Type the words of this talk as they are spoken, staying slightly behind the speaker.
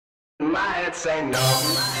my head say no.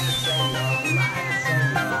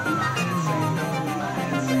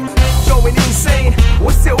 Going insane,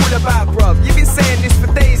 what's it all about, bruv? You've been saying this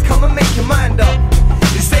for days, come and make your mind up.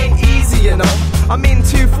 This ain't easy, you know. I'm in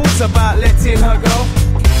two thoughts about letting her go.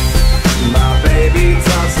 My baby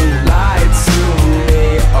doesn't lie to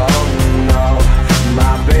me, oh no.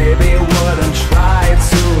 My baby wouldn't try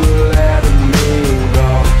to let me go.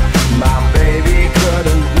 My baby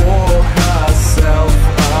couldn't walk herself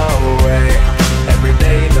away. Every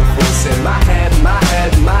day the voice in my head, my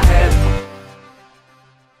head, my head.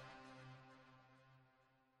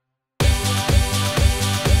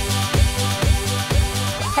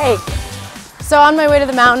 Hey, so on my way to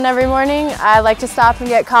the mountain every morning, I like to stop and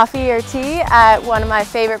get coffee or tea at one of my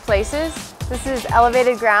favorite places. This is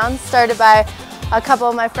Elevated Grounds, started by a couple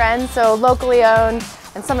of my friends, so locally owned,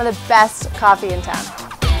 and some of the best coffee in town.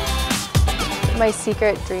 My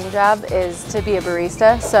secret dream job is to be a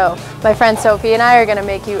barista, so my friend Sophie and I are gonna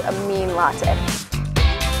make you a mean latte.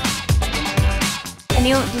 And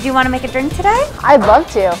did you want to make a drink today? I'd love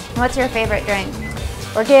to. What's your favorite drink?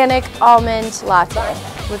 Organic almond latte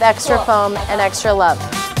with extra foam and extra love.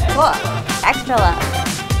 Cool. Extra love.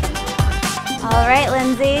 All right,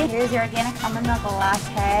 Lynsey. Here's your organic almond milk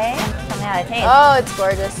latte. Tell me how it tastes. Oh, it's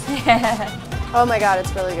gorgeous. Oh my God,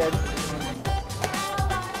 it's really good.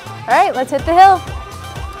 All right, let's hit the hill.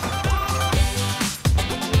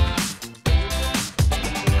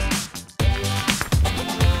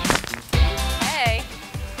 Hey,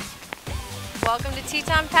 welcome to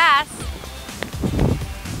Teton Pass.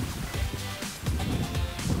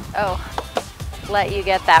 Oh, let you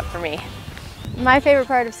get that for me. My favorite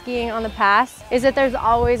part of skiing on the pass is that there's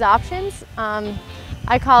always options.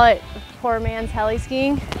 I call it poor man's heli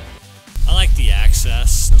skiing. I like the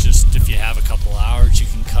access. Just if you have a couple hours, you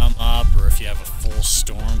can come up, or if you have a full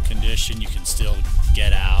storm condition, you can still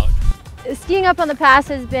get out. Skiing up on the pass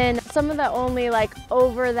has been some of the only like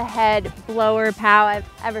over the head blower pow I've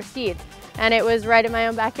ever skied, and it was right in my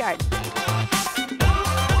own backyard.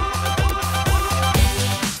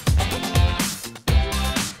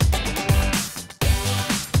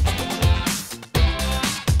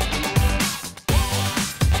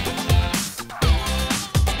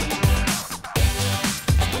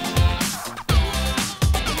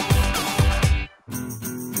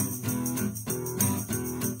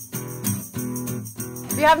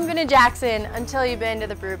 You haven't been to Jackson until you've been to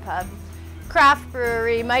the brew pub. Craft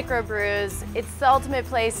brewery, microbrews, it's the ultimate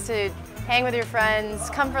place to hang with your friends,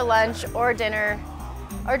 come for lunch or dinner,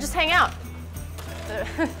 or just hang out.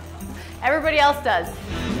 Everybody else does.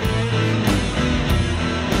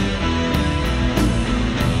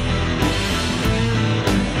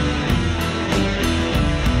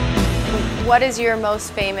 What is your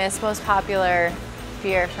most famous, most popular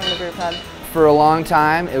beer from the brew pub? For a long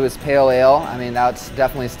time, it was pale ale. I mean, that's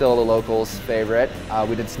definitely still the locals' favorite.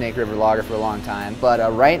 We did Snake River Lager for a long time. But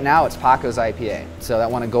right now, it's Paco's IPA. So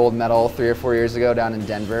that won a gold medal 3 or 4 years ago down in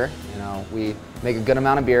Denver. You know, we make a good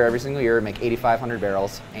amount of beer every single year. We make 8,500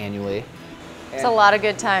 barrels annually. It's a lot of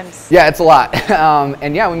good times. Yeah, it's a lot.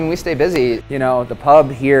 And yeah, when we stay busy, you know, the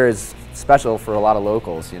pub here is special for a lot of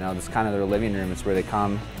locals. You know, it's kind of their living room. It's where they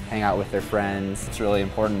come, hang out with their friends. It's really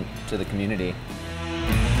important to the community.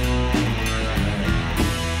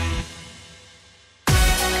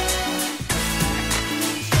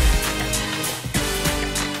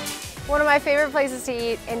 One of my favorite places to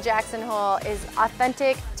eat in Jackson Hole is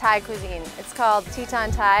authentic Thai cuisine. It's called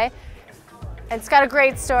Teton Thai. It's got a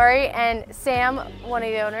great story, and Sam, one of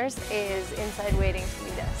the owners, is inside waiting to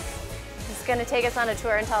meet us. He's going to take us on a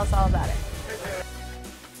tour and tell us all about it.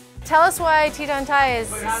 Tell us why Teton Thai is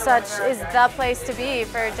the place to be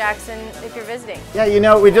for Jackson if you're visiting. Yeah, you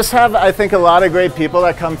know, we just have, I think, a lot of great people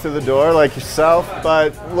that come through the door, like yourself,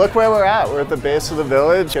 but look where we're at. We're at the base of the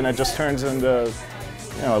village, and it just turns into,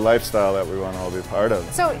 you know, a lifestyle that we want to all be part of.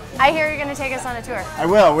 So I hear you're going to take us on a tour. I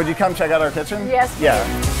will. Would you come check out our kitchen? Yes, please. Yeah.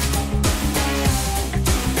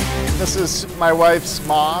 This is my wife's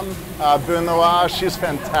mom, Boonlawa. She's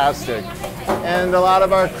fantastic. And a lot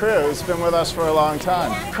of our crew has been with us for a long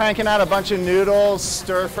time. Cranking out a bunch of noodles,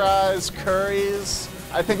 stir fries, curries.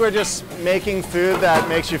 I think we're just making food that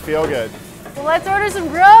makes you feel good. Well, let's order some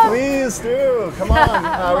grub. Please do. Come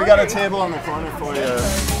on. We got a table in the corner for you.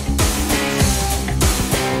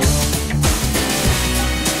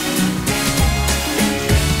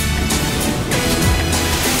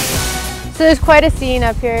 So there's quite a scene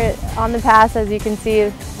up here on the pass, as you can see.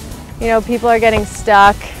 You know, people are getting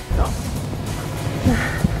stuck.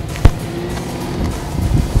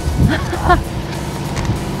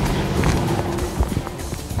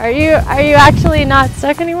 Are you actually not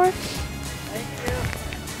stuck anymore? Thank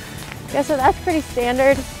you. Yeah, so that's pretty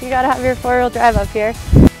standard. You gotta have your four-wheel drive up here.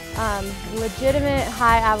 Legitimate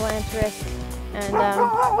high avalanche risk. And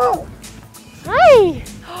hi!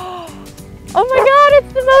 Oh my God,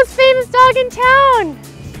 it's the most famous dog in town!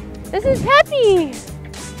 This is Peppy!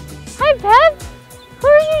 Hi, Pep! Who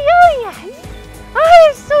are you yelling at? Hi,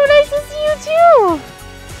 it's so nice to see you too!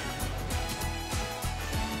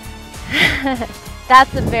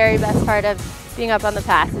 That's the very best part of being up on the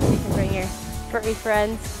pass, is you can bring your furry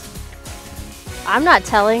friends. I'm not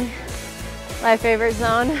telling my favorite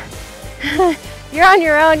zone. You're on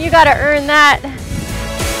your own, you gotta earn that.